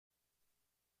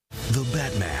The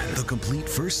Batman, the complete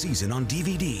first season on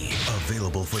DVD.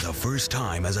 Available for the first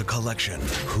time as a collection.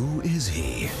 Who is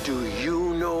he? Do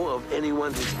you know of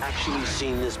anyone who's actually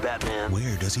seen this Batman?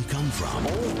 Where does he come from?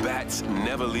 Old Bats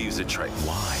never leaves a trace.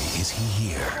 Why is he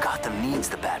here? Gotham needs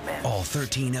the Batman. All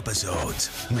 13 episodes.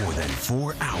 More than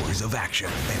 4 hours of action.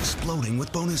 Exploding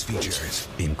with bonus features.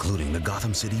 Including the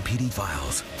Gotham City PD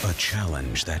files. A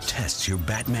challenge that tests your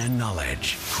Batman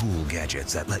knowledge. Cool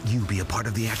gadgets that let you be a part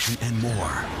of the action and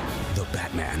more. The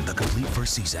Batman, the complete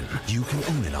first season. You can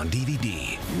own it on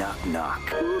DVD. Knock, knock.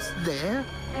 Who's there?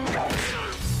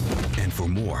 And for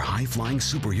more high-flying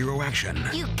superhero action,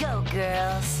 You go,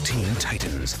 girls. Teen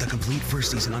Titans, the complete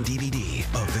first season on DVD.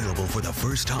 Available for the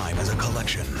first time as a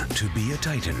collection. To be a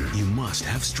Titan, you must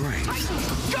have strength,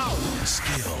 Go!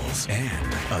 skills,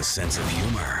 and a sense of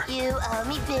humor. You owe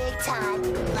me big time.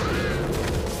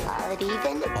 Call it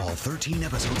even. All 13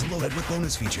 episodes loaded with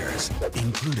bonus features,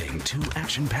 including 2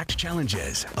 action-packed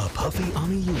challenges, a puffy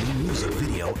Ami Yumi music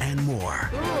video, and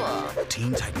more. Cool.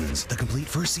 Teen Titans, the complete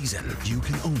first season. You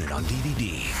can own it on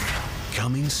DVD.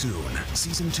 Coming soon,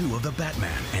 Season 2 of The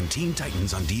Batman and Teen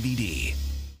Titans on DVD.